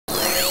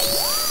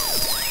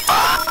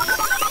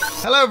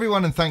Hello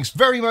everyone, and thanks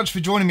very much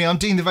for joining me. I'm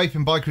Dean the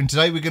Vaping Biker, and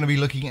today we're going to be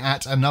looking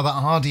at another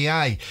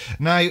RDA.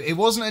 Now, it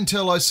wasn't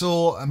until I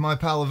saw my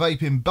pal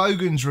Vaping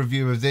Bogan's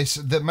review of this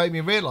that made me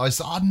realise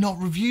that I'd not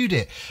reviewed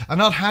it.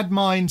 And I'd had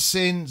mine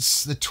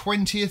since the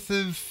 20th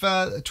of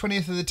the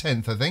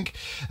 10th, I think.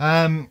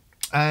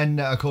 And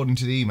according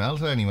to the email,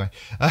 so anyway.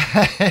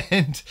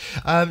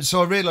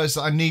 So I realised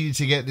that I needed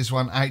to get this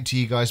one out to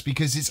you guys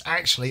because it's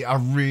actually a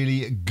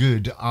really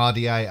good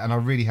RDA and I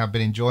really have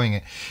been enjoying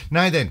it.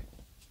 Now then,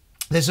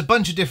 there's a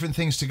bunch of different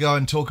things to go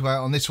and talk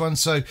about on this one,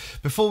 so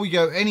before we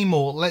go any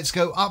more, let's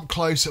go up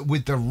close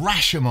with the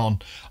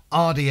Rashomon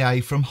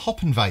RDA from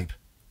Hop and Vape.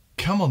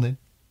 Come on then.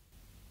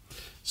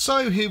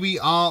 So here we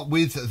are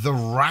with the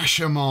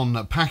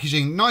Rashomon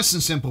packaging, nice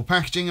and simple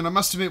packaging, and I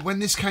must admit when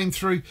this came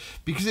through,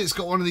 because it's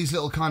got one of these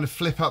little kind of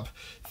flip up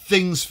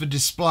things for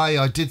display,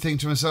 I did think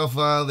to myself,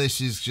 well, this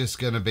is just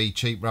going to be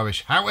cheap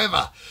rubbish.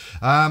 However,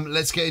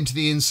 let's get into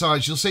the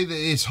insides. You'll see that it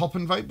is Hop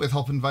and Vape with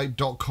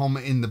hopandvape.com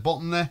in the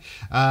bottom there,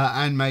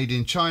 and made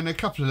in China. A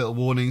couple of little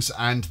warnings,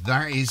 and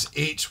that is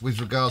it with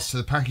regards to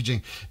the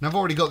packaging. Now, I've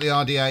already got the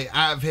RDA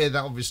out of here.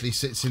 That obviously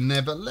sits in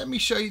there, but let me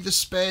show you the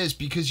spares,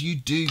 because you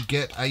do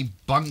get a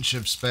bunch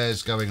of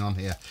spares going on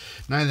here.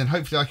 Now then,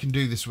 hopefully I can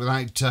do this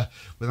without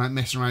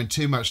messing around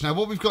too much. Now,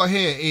 what we've got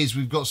here is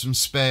we've got some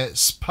spare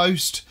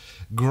post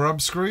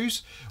grub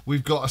screws.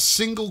 We've got a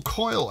single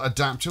coil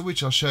adapter,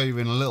 which I'll show you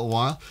in a little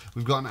while.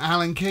 We've got an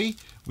Allen key.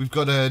 We've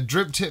got a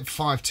drip tip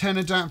 510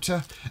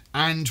 adapter,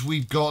 and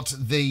we've got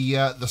the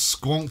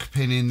squonk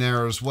pin in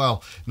there as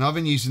well. Now, I've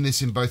been using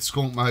this in both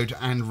squonk mode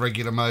and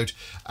regular mode,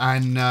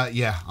 and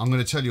yeah, I'm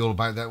going to tell you all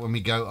about that when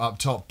we go up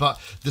top. But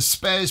the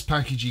spares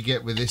package you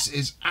get with this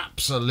is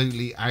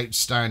absolutely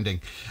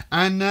outstanding,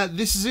 and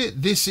this is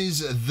it. This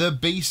is the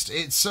beast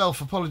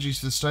itself. Apologies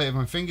for the state of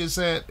my fingers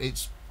there.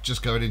 It's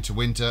just going into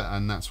winter,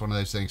 and that's one of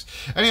those things.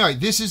 Anyway,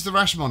 this is the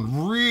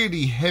Rashomon,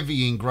 really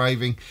heavy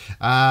engraving,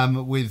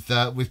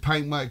 with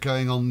paintwork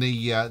going on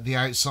the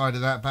outside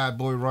of that bad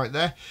boy right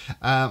there.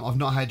 I've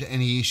not had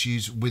any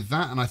issues with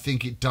that, and I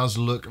think it does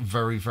look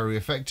very, very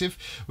effective.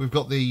 We've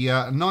got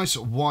the nice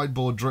wide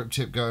bore drip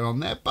tip going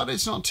on there, but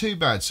it's not too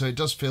bad, so it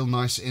does feel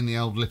nice in the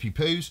old lippy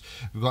poos.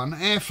 We've got an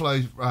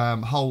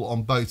airflow hole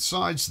on both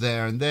sides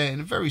there and there, in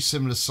a very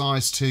similar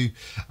size to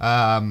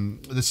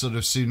the sort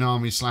of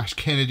Tsunami /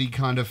 Kennedy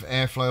kind of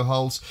airflow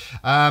holes,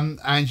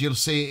 and you'll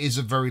see it is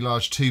a very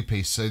large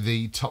two-piece, so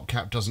the top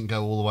cap doesn't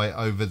go all the way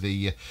over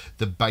the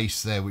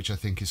base there, which I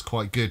think is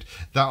quite good.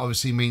 That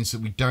obviously means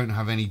that we don't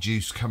have any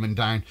juice coming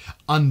down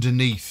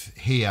underneath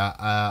here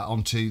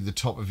onto the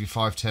top of your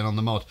 510 on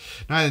the mod.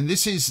 Now then,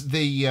 this is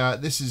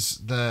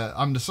the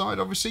underside.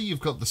 Obviously you've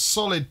got the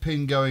solid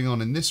pin going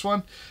on in this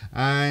one,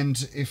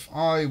 and if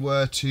I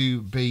were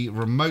to be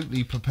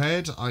remotely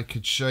prepared, I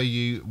could show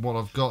you what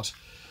I've got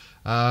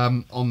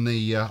on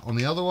the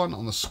other one,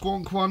 on the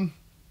squonk one.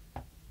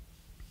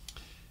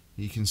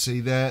 You can see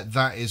there,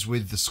 that is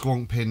with the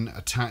squonk pin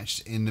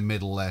attached in the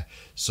middle there,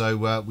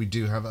 so we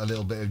do have a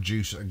little bit of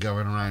juice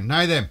going around.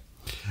 Now then,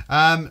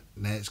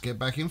 let's get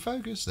back in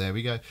focus. There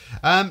we go.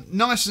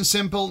 Nice and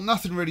simple,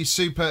 nothing really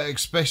super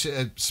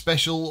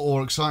special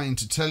or exciting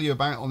to tell you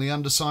about on the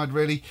underside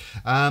really,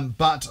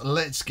 but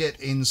let's get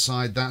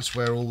inside. That's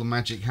where all the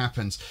magic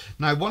happens.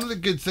 Now, one of the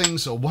good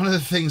things, or one of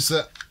the things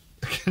that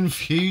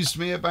confused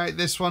me about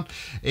this one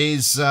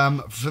is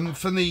from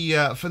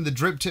the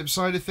drip tip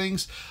side of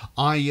things,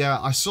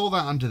 I saw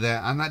that under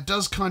there, and that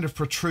does kind of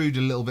protrude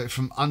a little bit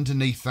from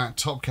underneath that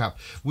top cap,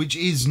 which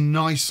is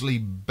nicely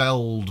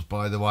belled,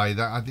 by the way.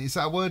 That is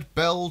that a word,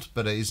 belled?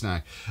 But it is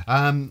now.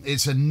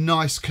 It's a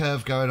nice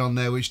curve going on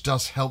there, which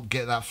does help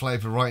get that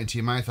flavour right into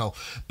your mouth hole.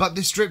 But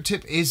this drip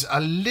tip is a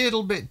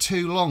little bit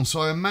too long,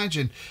 so I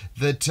imagine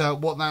that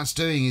what that's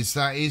doing is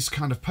that is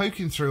kind of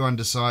poking through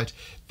underside.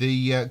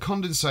 The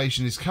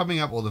condensation is coming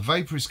up, or the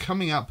vapour is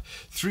coming up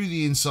through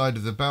the inside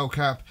of the bell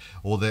cap,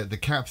 or the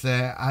cap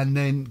there, and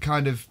then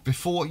kind of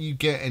before you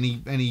get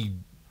any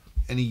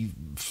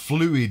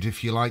fluid,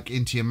 if you like,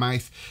 into your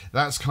mouth,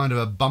 that's kind of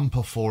a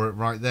bumper for it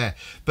right there.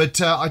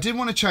 But I did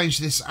want to change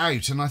this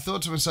out, and I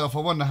thought to myself, I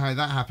wonder how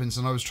that happens,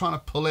 and I was trying to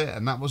pull it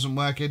and that wasn't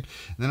working,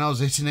 and then I was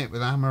hitting it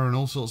with hammer and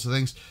all sorts of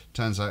things.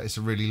 Turns out it's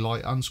a really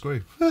light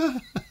unscrew.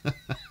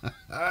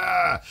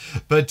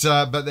 But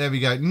there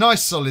we go,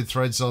 nice solid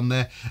threads on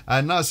there,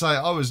 and I say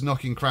I was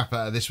knocking crap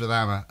out of this with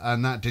hammer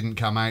and that didn't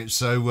come out,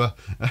 so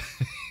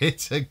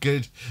it's a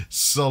good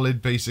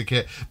solid piece of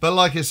kit. But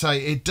like I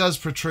say, it does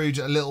protrude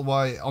a little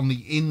way on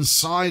the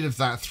inside of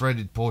that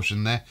threaded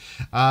portion there,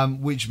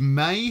 which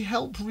may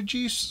help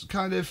reduce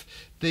kind of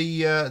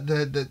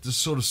the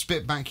sort of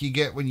spit back you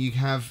get when you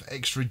have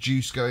extra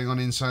juice going on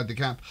inside the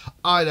cap.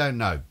 I don't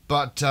know,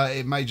 but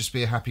it may just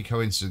be a happy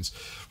coincidence.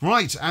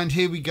 Right, and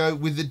here we go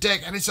with the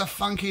deck, and it's a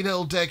funky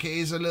little deck. It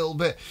is a little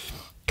bit,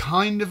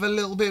 kind of a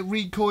little bit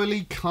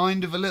recoily,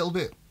 kind of a little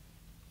bit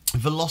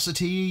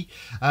velocity,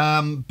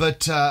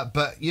 but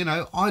you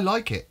know, I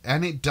like it,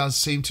 and it does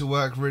seem to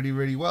work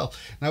really well.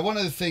 Now, one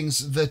of the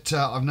things that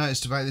I've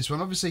noticed about this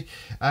one, obviously,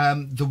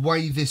 the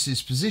way this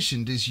is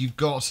positioned is you've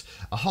got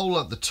a hole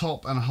at the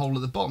top and a hole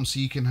at the bottom, so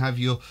you can have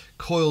your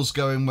coils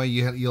going where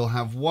you'll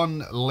have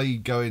one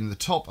lead go in the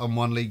top and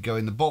one lead go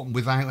in the bottom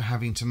without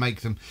having to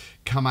make them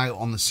come out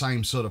on the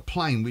same sort of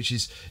plane, which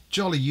is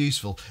jolly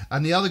useful.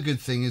 And the other good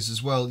thing is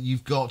as well,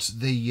 you've got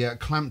the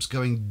clamps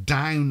going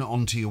down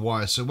onto your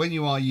wire, so when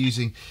you are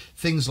using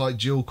things like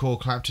dual core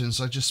Claptons,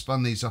 I just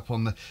spun these up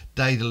on the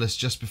Heidlas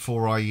just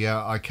before I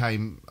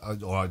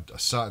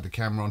started the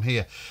camera on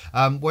here.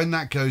 When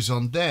that goes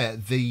on there,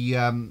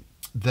 the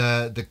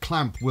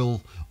clamp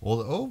will,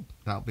 oh,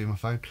 that'll be my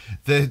phone.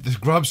 The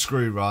grub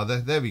screw, rather.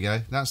 There we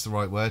go. That's the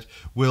right word.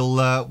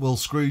 Will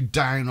screw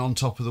down on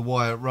top of the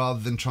wire rather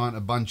than trying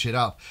to bunch it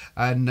up.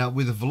 And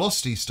with a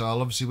velocity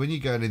style, obviously, when you're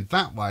going in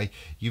that way,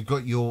 you've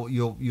got your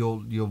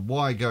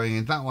wire going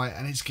in that way,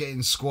 and it's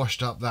getting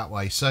squashed up that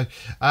way. So,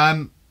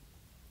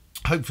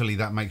 hopefully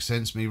that makes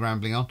sense, me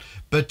rambling on,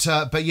 but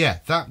yeah,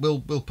 that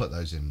we'll put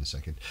those in a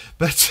second.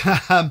 But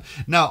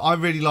no, I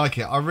really like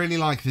it. I really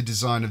like the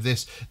design of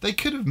this. They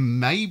could have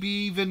maybe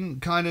even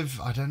kind of,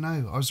 I don't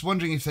know, I was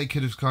wondering if they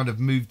could have kind of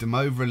moved them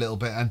over a little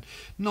bit, and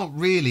not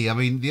really. I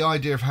mean, the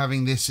idea of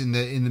having this in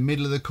the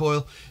middle of the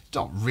coil,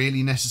 not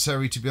really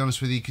necessary, to be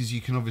honest with you, because you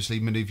can obviously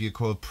maneuver your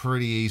coil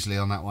pretty easily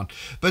on that one.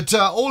 But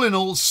all in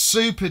all,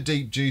 super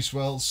deep juice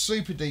well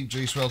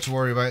to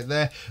worry about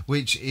there,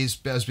 which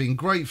has been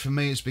great for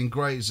me. It's been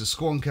great as a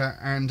squonker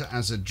and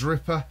as a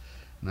dripper.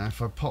 Now if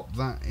I pop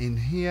that in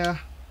here,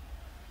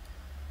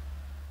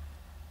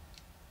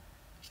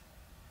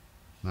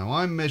 now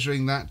I'm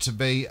measuring that to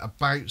be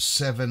about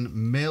 7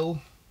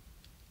 mil.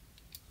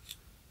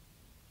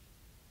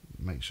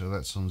 Make sure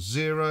that's on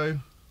 0.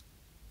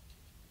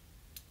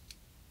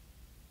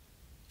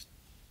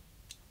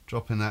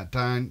 Dropping that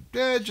down,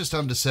 yeah, just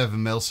under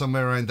 7 mil,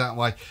 somewhere around that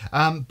way.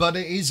 But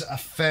it is a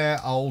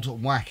fair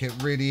old whack, it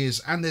really is,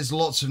 and there's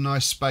lots of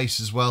nice space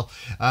as well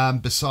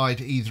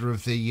beside either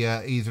of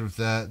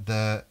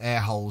the air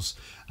holes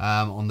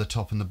on the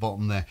top and the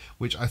bottom there,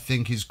 which I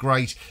think is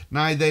great.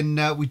 Now then,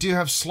 we do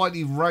have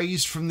slightly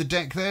raised from the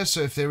deck there,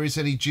 so if there is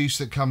any juice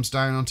that comes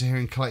down onto here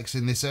and collects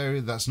in this area,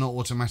 that's not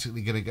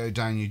automatically going to go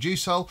down your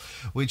juice hole,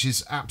 which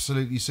is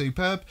absolutely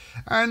superb.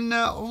 And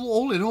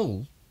all in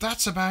all,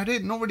 that's about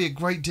it. Not really a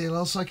great deal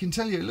else I can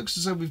tell you. It looks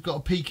as though we've got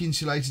a peak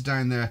insulator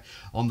down there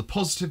on the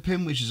positive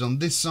pin, which is on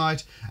this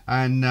side,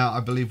 and I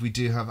believe we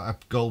do have a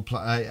gold-plated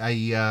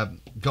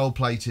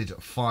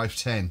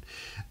 510.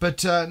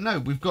 But no,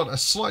 we've got a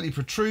slightly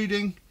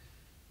protruding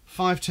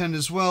 510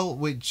 as well,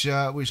 which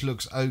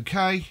looks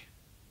okay.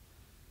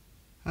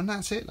 And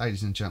that's it,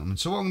 ladies and gentlemen.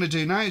 So what I'm going to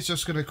do now is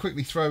just going to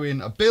quickly throw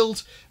in a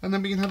build, and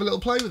then we can have a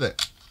little play with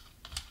it.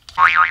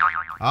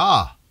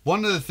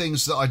 One of the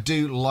things that I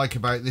do like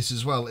about this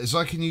as well is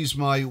I can use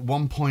my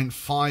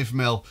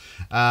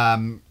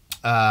 1.5mm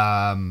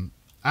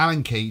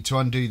Allen key to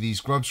undo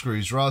these grub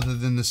screws rather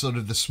than the sort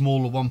of the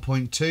smaller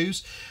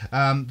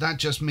 1.2s. That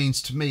just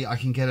means to me I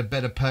can get a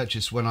better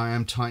purchase when I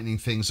am tightening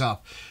things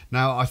up.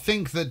 Now I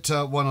think that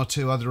one or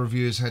two other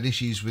reviewers had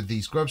issues with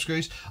these grub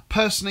screws.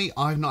 Personally,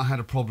 I've not had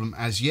a problem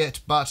as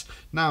yet, but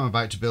now I'm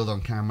about to build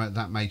on camera,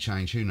 that may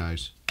change, who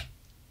knows.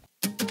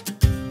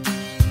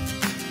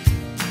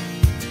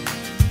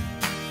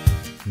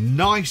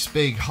 Nice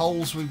big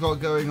holes we've got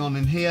going on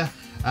in here.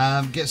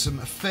 Get some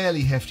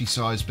fairly hefty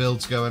size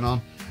builds going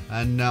on,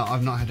 and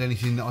I've not had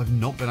anything that I've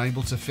not been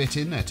able to fit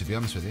in there, to be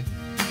honest with you.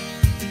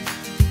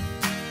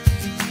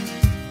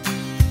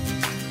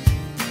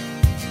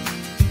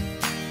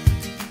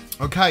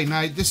 Okay,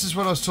 now this is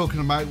what I was talking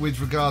about with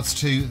regards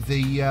to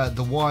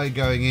the wire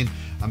going in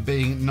and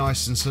being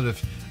nice and sort of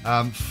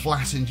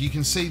flattened. You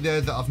can see there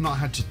that I've not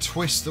had to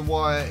twist the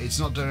wire, it's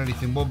not done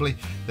anything wobbly.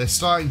 They're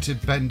starting to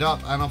bend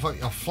up, and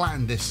I've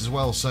flattened this as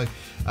well, so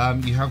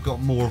you have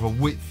got more of a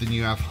width than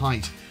you have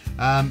height,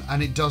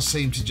 and it does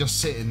seem to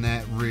just sit in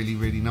there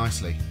really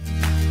nicely.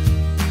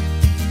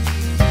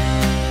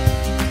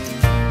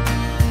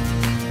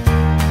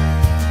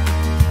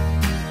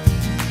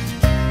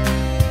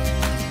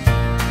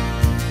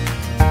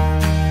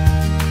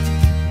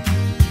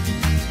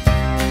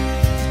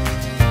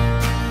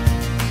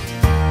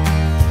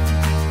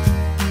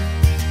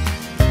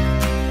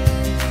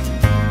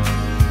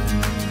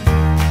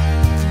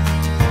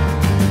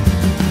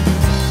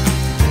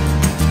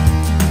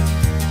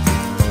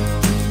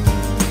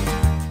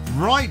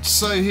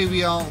 So here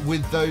we are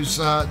with those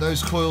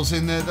coils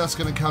in there. That's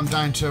going to come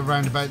down to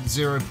around about the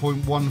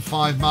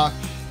 0.15 mark.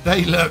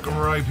 They look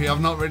ropey.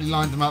 I've not really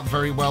lined them up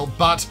very well,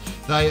 but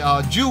they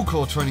are dual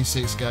core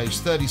 26 gauge,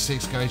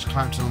 36 gauge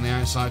Clapton on the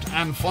outside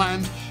and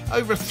flattened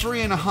over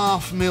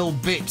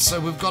 3.5mm bits. So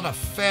we've got a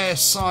fair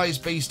size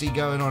beastie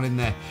going on in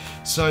there.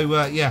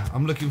 So yeah,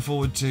 I'm looking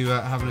forward to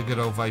having a good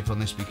old vape on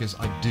this because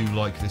I do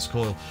like this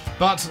coil.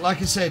 But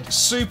like I said,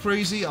 super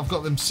easy. I've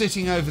got them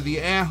sitting over the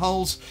air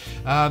holes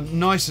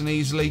nice and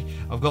easily.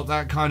 I've got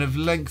that kind of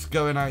length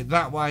going out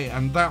that way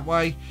and that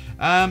way.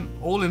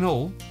 All in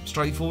all,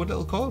 straightforward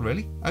little coil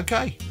really.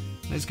 Okay,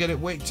 let's get it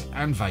wicked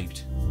and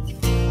vaped.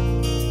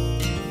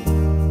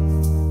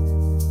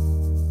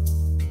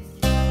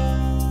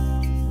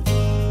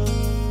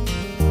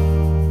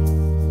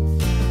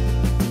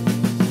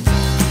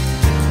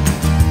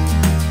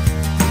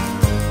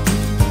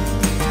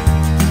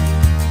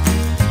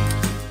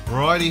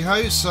 Righty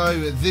ho, so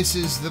this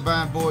is the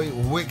bad boy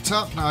wicked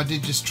up. Now I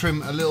did just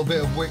trim a little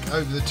bit of wick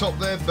over the top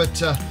there,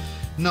 but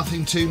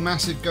nothing too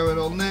massive going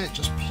on there,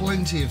 just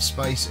plenty of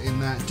space in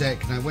that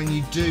deck. Now when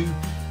you do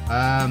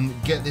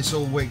get this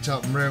all wicked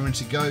up and raring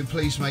to go,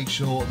 please make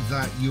sure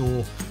that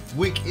your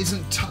wick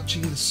isn't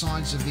touching the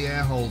sides of the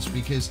air holes,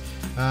 because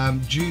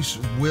juice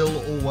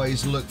will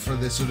always look for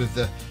the sort of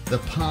the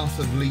path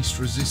of least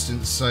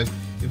resistance. So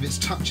if it's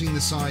touching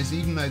the sides,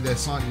 even though they're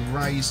slightly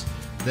raised,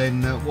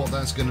 then what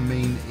that's going to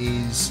mean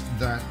is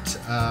that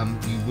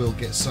you will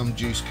get some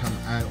juice come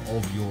out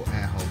of your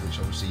air hole, which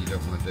obviously you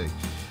don't want to do.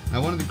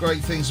 Now one of the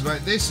great things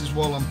about this is,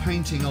 while I'm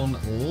painting on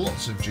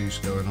lots of juice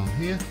going on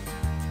here,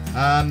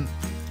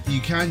 you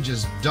can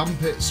just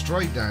dump it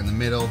straight down the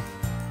middle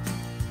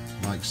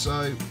like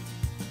so,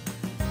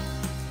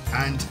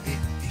 and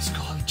it's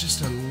got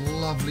just a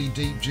lovely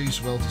deep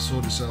juice well to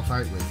sort itself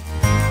out with.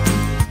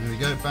 There we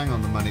go, bang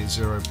on the money at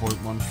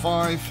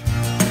 0.15.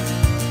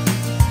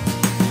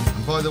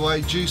 And by the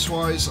way, juice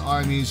wise,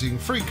 I'm using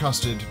fruit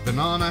custard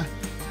banana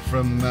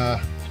from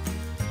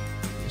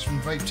it's from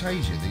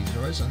Vapetasia, these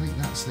guys. I think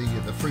that's the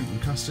fruit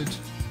and custard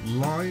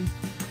line.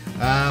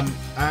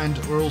 And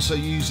we're also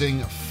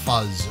using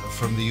fuzz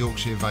from the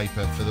Yorkshire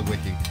Vapor for the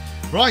wicking.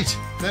 Right,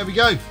 there we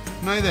go.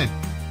 Now then,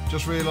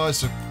 just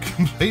realised I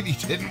completely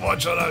didn't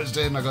watch what I was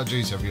doing. I got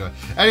juice everywhere.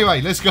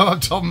 Anyway, let's go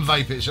up top and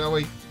vape it, shall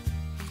we?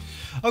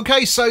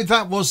 Okay, so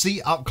that was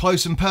the up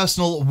close and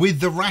personal with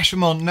the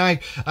Rashomon. Now,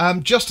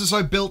 just as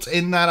I built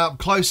in that up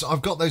close,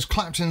 I've got those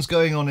Claptons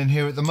going on in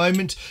here at the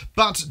moment,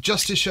 but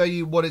just to show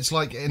you what it's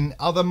like in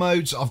other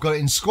modes, I've got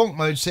it in squonk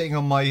mode sitting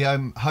on my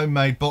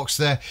homemade box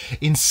there,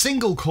 in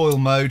single coil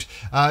mode,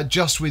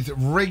 just with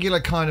regular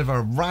kind of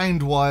a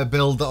round wire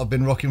build that I've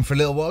been rocking for a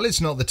little while.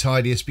 It's not the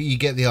tidiest, but you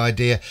get the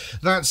idea.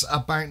 That's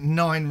about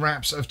 9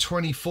 wraps of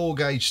 24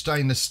 gauge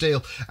stainless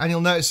steel, and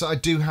you'll notice that I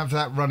do have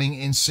that running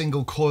in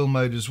single coil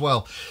mode as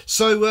well.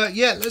 So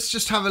yeah, let's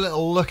just have a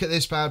little look at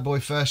this bad boy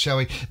first, shall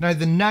we? Now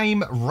the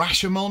name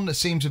Rashomon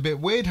seems a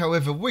bit weird,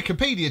 however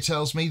Wikipedia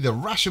tells me the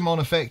Rashomon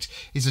effect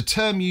is a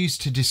term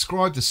used to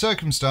describe the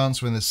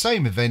circumstance when the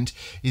same event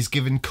is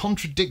given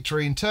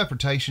contradictory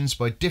interpretations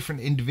by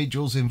different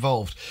individuals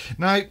involved.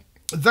 Now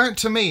that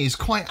to me is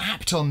quite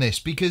apt on this,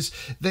 because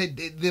the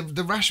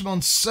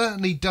Rashomon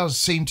certainly does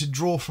seem to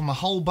draw from a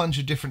whole bunch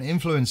of different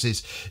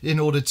influences in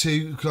order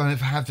to kind of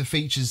have the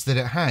features that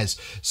it has.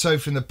 So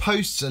from the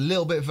posts, a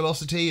little bit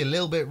velocity, a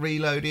little bit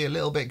reloady, a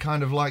little bit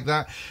kind of like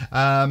that,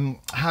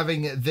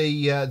 having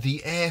the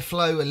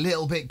airflow a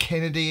little bit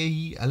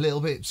Kennedy-y, a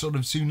little bit sort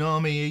of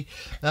tsunami-y,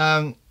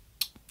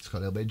 it's got a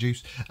little bit of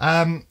juice,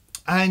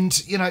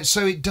 and you know,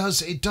 so it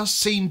does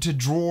seem to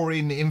draw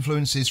in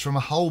influences from a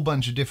whole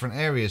bunch of different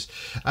areas,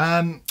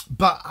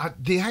 but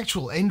the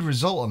actual end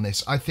result on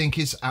this I think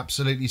is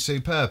absolutely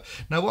superb.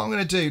 Now what I'm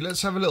going to do,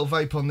 let's have a little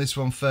vape on this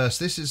one first.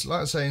 This is,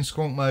 like I say, in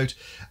squonk mode,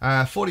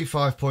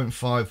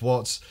 45.5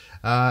 watts,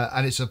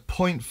 and it's a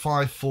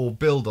 0.54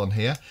 build on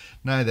here.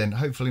 Now then,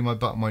 hopefully my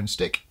button won't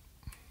stick.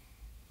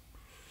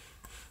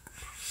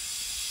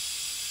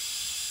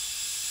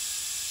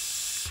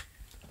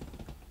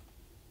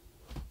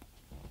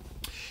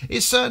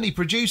 It certainly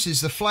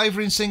produces the flavour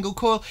in single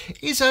coil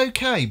is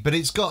okay, but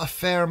it's got a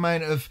fair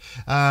amount of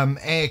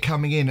air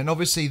coming in, and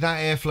obviously that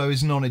airflow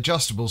is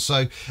non-adjustable.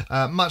 So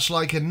much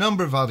like a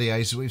number of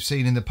RDAs that we've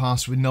seen in the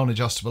past with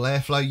non-adjustable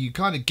airflow, you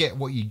kind of get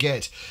what you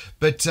get,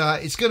 but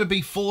it's going to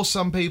be for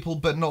some people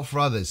but not for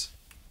others.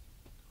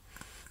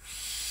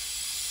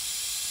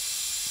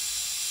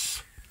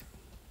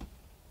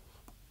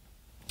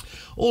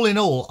 All in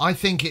all, I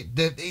think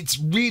it's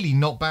really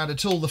not bad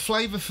at all. The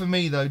flavour for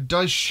me, though,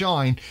 does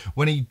shine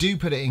when you do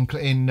put it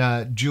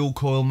in dual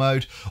coil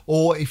mode,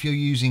 or if you're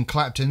using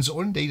Claptons,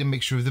 or indeed a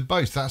mixture of the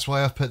both. That's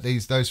why I've put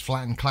those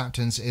flattened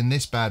Claptons in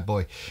this bad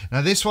boy.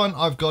 Now this one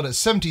I've got at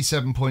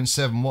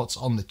 77.7 watts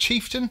on the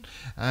Chieftain,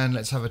 and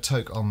let's have a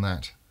toke on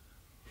that.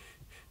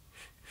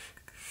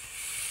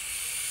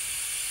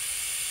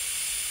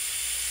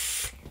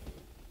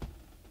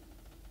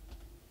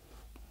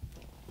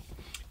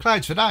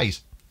 Clouds for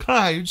days.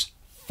 Clouds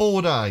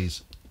 4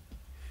 days.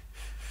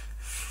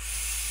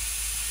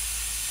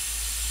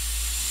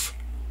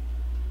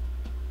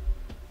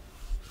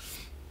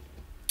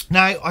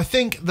 Now, I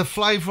think the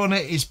flavour on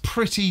it is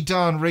pretty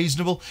darn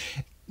reasonable.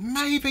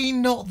 Maybe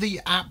not the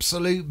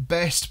absolute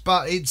best,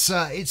 but it's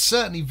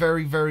certainly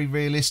very, very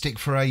realistic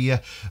for an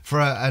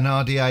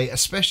RDA,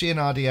 especially an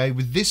RDA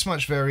with this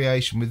much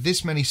variation, with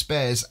this many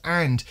spares,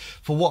 and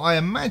for what I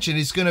imagine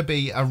is going to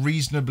be a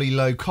reasonably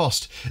low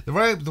cost.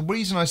 The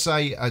reason I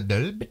say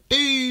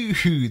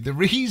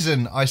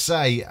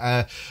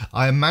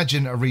I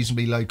imagine a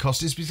reasonably low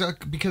cost is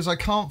because I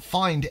can't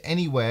find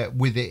anywhere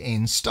with it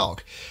in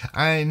stock,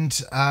 and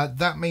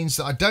that means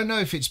that I don't know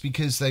if it's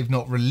because they've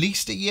not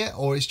released it yet,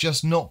 or it's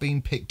just not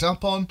been picked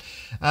up on,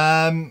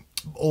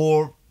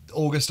 or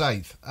August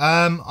 8th.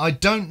 I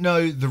don't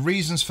know the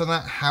reasons for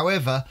that.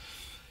 However,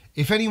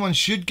 if anyone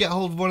should get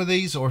hold of one of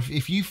these, or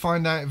if you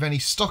find out of any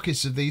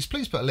stockists of these,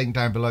 please put a link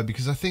down below,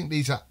 because I think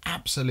these are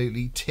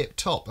absolutely tip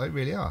top. They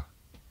really are.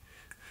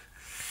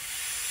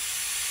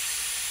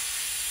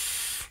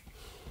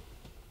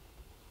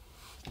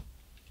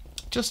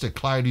 Just a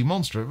cloudy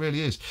monster, it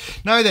really is.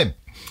 Now then,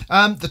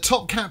 the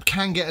top cap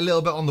can get a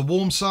little bit on the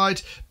warm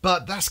side,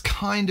 but that's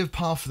kind of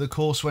par for the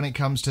course when it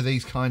comes to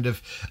these kind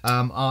of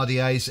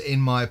RDAs,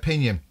 in my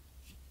opinion.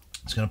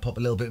 It's going to pop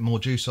a little bit more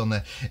juice on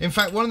there. In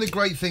fact, one of the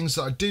great things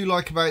that I do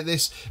like about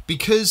this,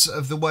 because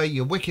of the way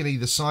you're wicking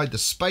either side, the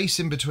space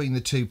in between the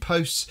two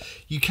posts,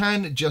 you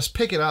can just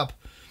pick it up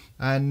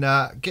and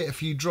get a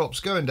few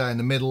drops going down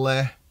the middle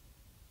there,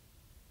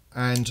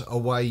 and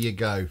away you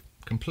go.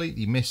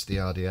 Completely missed the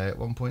RDA at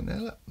one point there.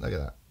 Look at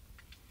that.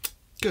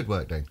 Good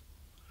work, Dean.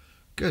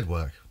 Good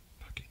work.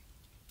 Fucking,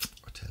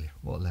 I tell you,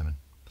 what a lemon.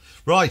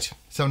 Right,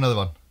 let's have another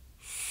one.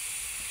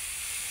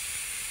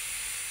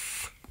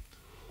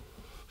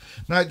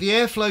 Now, the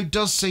airflow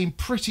does seem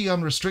pretty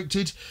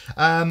unrestricted.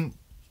 Well,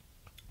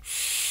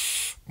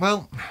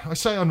 I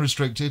say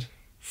unrestricted.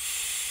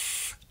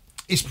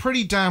 It's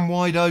pretty damn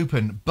wide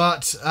open,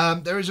 but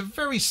there is a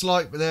very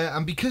slight there,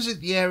 and because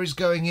the air is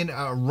going in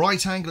at a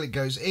right angle, it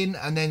goes in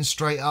and then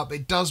straight up.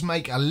 It does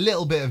make a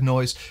little bit of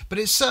noise, but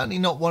it's certainly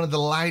not one of the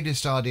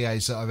loudest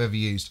RDAs that I've ever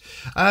used.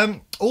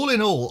 All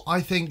in all,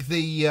 I think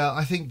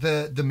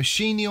the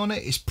machining on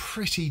it is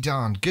pretty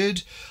darn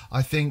good.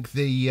 I think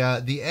the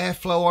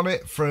airflow on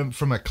it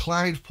from a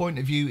cloud point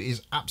of view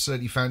is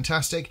absolutely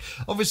fantastic.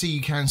 Obviously, you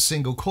can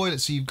single coil it,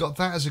 so you've got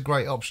that as a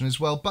great option as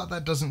well, but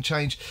that doesn't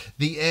change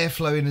the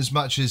airflow in as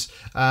much as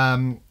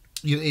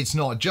it's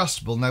not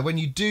adjustable. Now, when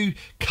you do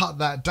cut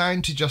that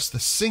down to just the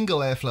single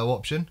airflow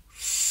option,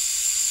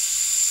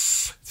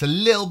 it's a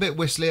little bit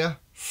whistlier,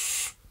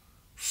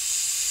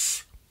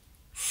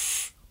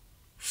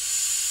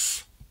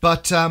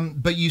 but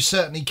you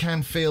certainly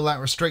can feel that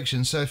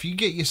restriction. So if you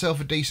get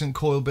yourself a decent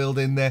coil build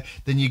in there,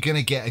 then you're going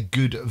to get a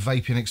good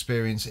vaping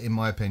experience, in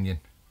my opinion.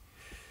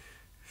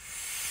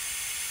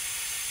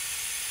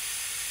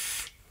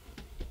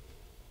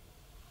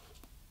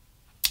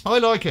 I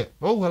like it.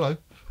 Oh, hello.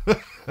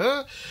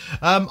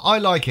 I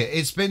like it.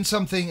 It's been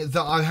something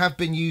that I have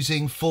been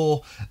using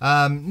for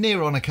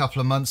near on a couple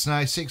of months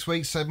now, 6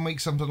 weeks, 7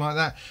 weeks, something like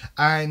that.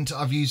 And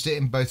I've used it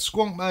in both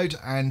squonk mode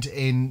and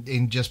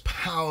in just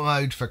power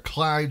mode for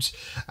clouds,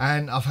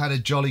 and I've had a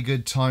jolly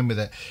good time with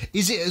it.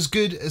 Is it as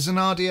good as an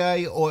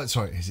RDA, or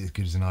sorry, is it as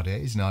good as an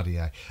RDA? It's an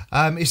RDA.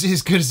 Is it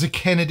as good as a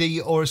Kennedy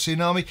or a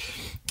Tsunami?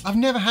 I've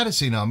never had a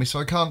Tsunami, so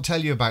I can't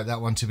tell you about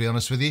that one, to be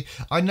honest with you.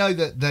 I know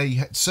that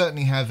they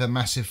certainly have a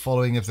massive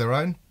following of their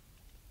own,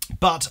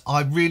 but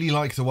I really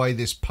like the way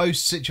this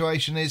post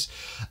situation is.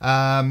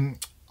 I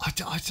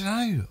don't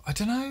know.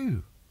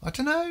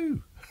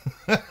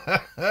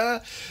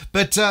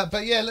 But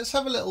yeah, let's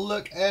have a little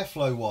look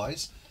airflow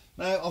wise.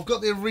 Now, I've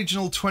got the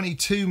original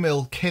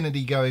 22mm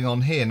Kennedy going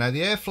on here. Now,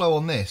 the airflow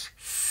on this,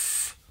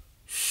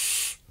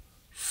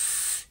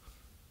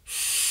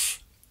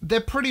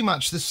 they're pretty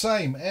much the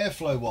same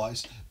airflow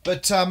wise,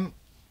 but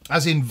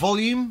as in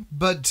volume,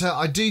 but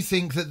I do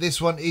think that this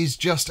one is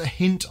just a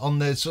hint on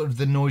the sort of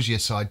the noisier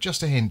side,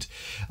 just a hint.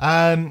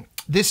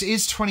 This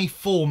is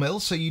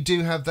 24mm, so you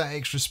do have that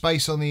extra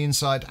space on the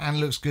inside, and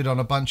looks good on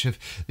a bunch of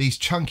these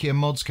chunkier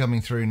mods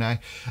coming through now.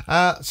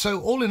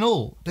 So all in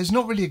all, there's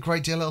not really a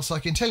great deal else I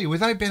can tell you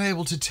without being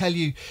able to tell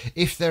you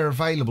if they're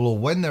available or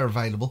when they're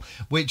available,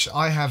 which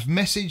I have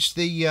messaged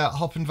the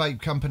Hop and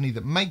Vape company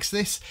that makes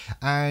this,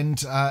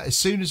 and as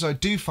soon as I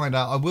do find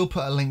out, I will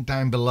put a link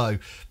down below.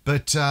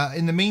 But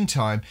in the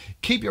meantime,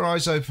 keep your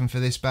eyes open for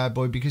this bad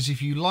boy, because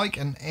if you like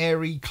an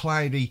airy,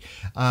 cloudy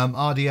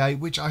RDA,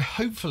 which I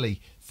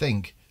hopefully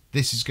think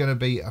this is going to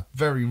be a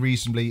very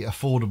reasonably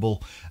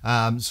affordable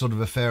sort of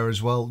affair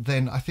as well,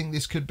 then I think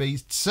this could be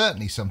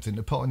certainly something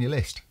to put on your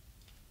list.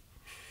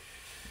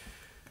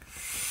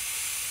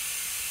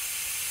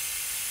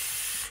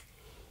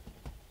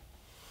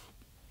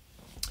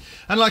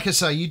 And like I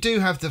say, you do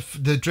have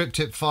the drip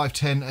tip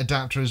 510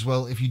 adapter as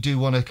well, if you do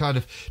want to kind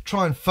of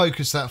try and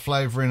focus that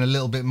flavour in a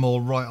little bit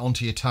more right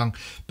onto your tongue.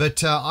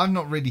 But I've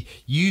not really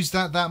used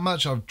that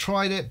much. I've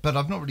tried it, but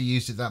I've not really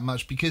used it that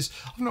much because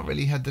I've not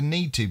really had the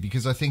need to,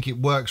 because I think it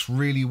works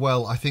really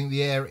well. I think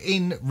the air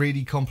in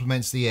really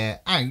complements the air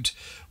out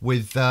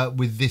with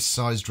this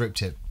size drip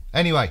tip.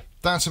 Anyway,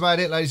 that's about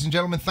it, ladies and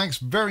gentlemen. Thanks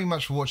very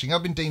much for watching.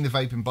 I've been Dean the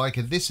Vaping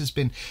Biker. This has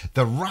been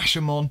the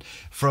Rashomon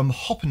from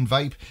Hop and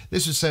Vape.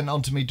 This was sent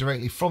on to me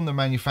directly from the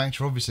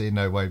manufacturer. Obviously, in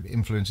no way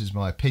influences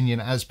my opinion,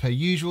 as per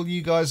usual.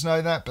 You guys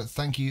know that, but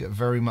thank you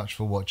very much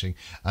for watching,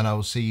 and I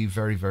will see you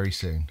very, very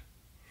soon.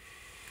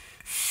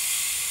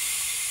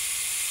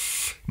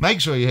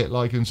 Make sure you hit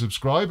like and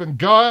subscribe, and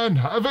go and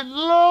have it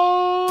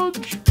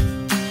large!